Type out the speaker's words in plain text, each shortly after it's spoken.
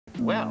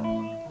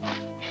Well,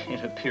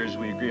 it appears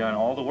we agree on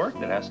all the work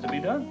that has to be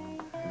done.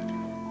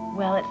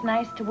 Well, it's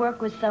nice to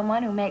work with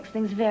someone who makes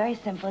things very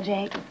simple,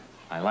 Jake.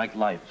 I like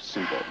life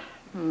simple.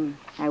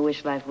 I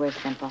wish life were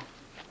simple.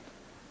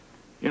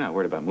 You're not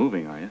worried about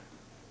moving, are you?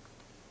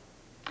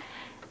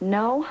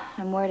 No,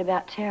 I'm worried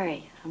about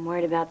Terry. I'm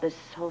worried about this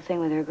whole thing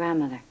with her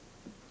grandmother.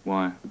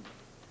 Why?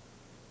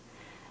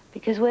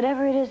 Because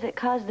whatever it is that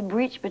caused the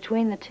breach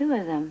between the two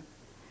of them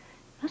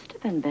must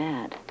have been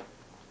bad.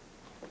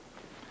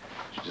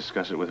 Did you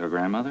discuss it with her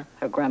grandmother?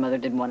 Her grandmother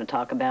didn't want to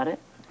talk about it.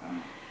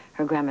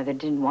 Her grandmother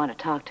didn't want to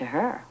talk to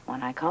her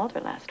when I called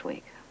her last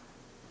week.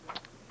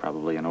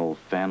 Probably an old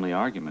family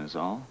argument is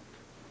all.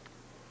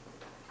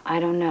 I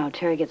don't know.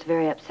 Terry gets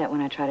very upset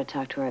when I try to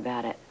talk to her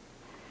about it.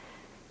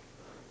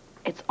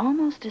 It's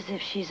almost as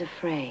if she's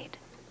afraid.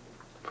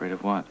 Afraid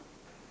of what?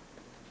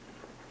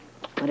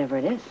 Whatever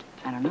it is,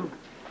 I don't know.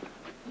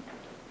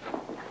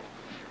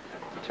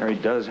 Terry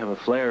does have a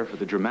flair for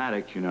the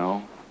dramatic, you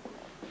know.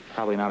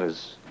 Probably not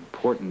as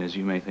important as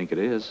you may think it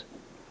is.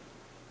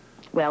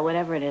 Well,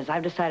 whatever it is,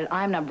 I've decided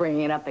I'm not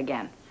bringing it up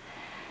again.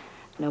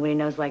 Nobody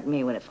knows like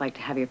me what it's like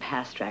to have your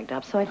past dragged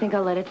up, so I think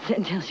I'll let it sit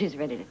until she's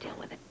ready to deal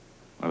with it.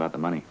 What about the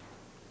money?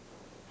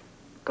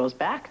 Goes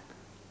back.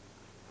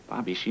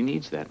 Bobbie, she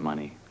needs that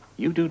money.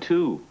 You do,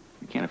 too.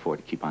 You can't afford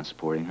to keep on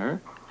supporting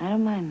her. I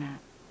don't mind that.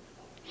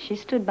 She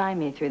stood by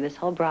me through this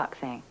whole Brock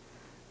thing.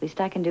 Least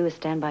I can do is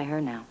stand by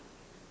her now.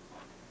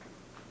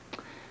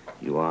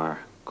 You are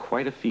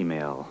quite a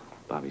female,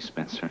 Bobbie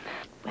Spencer.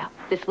 Well,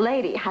 this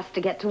lady has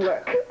to get to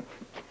work.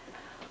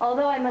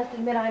 Although I must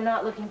admit I'm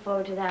not looking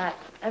forward to that.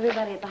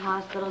 Everybody at the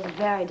hospital is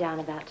very down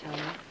about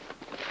Tony.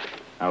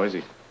 How is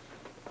he?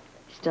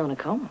 He's still in a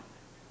coma.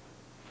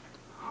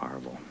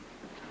 Horrible.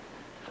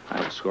 I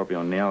hope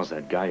Scorpio nails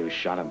that guy who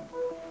shot him.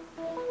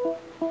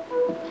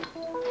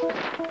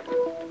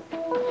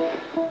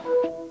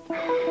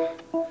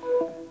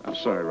 I'm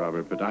sorry,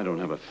 Robert, but I don't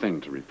have a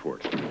thing to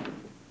report.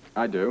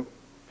 I do.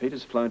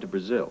 Peter's flown to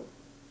Brazil.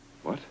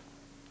 What?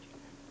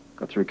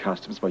 Got through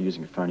customs by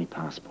using a phony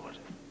passport.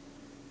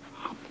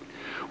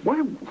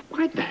 Why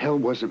the hell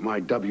wasn't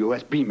my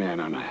WSB man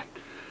on that?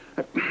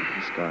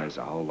 This guy's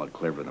a whole lot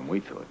cleverer than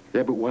we thought.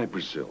 Yeah, but why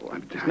Brazil?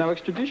 There's no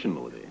extradition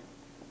law there.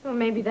 Well,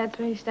 maybe that's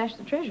where he stashed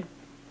the treasure.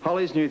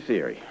 Holly's new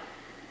theory.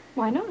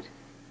 Why not?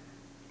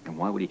 And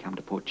why would he come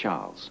to Port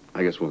Charles?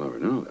 I guess we'll never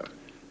know that.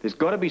 There's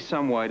got to be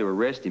some way to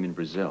arrest him in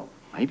Brazil.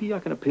 Maybe I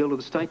can appeal to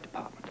the State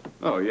Department.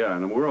 Oh, yeah,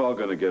 and we're all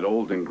going to get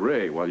old and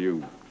gray while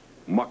you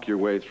muck your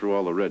way through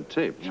all the red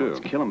tape, too. You know, it's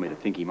killing me to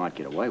think he might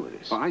get away with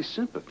this. Well, I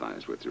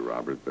sympathize with you,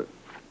 Robert, but...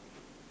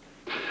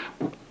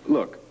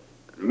 Look,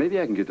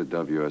 maybe I can get the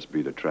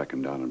WSB to track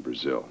him down in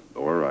Brazil,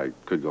 or I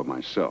could go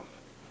myself.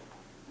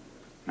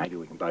 Maybe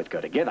we can both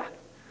go together.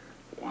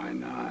 Why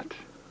not?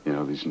 You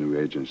know, these new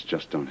agents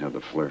just don't have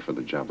the flair for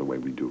the job the way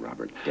we do,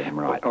 Robert. Damn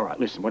right. All right,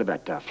 listen, what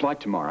about flight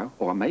tomorrow,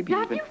 or maybe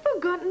Have you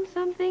forgotten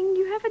something?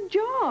 You have a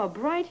job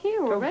right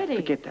here already.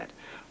 Forget that.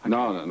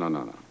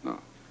 No.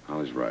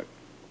 Holly's right.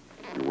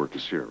 Your work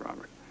is here,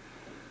 Robert.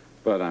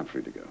 But I'm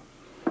free to go.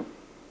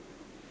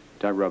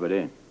 Don't rub it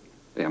in.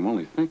 Hey, I'm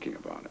only thinking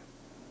about it.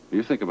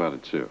 You think about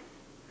it, too.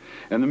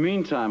 In the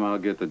meantime, I'll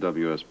get the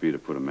WSB to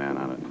put a man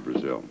on it in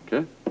Brazil,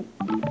 okay?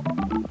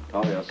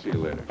 Holly, I'll see you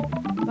later.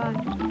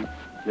 Bye.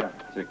 Yeah,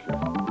 take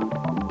care.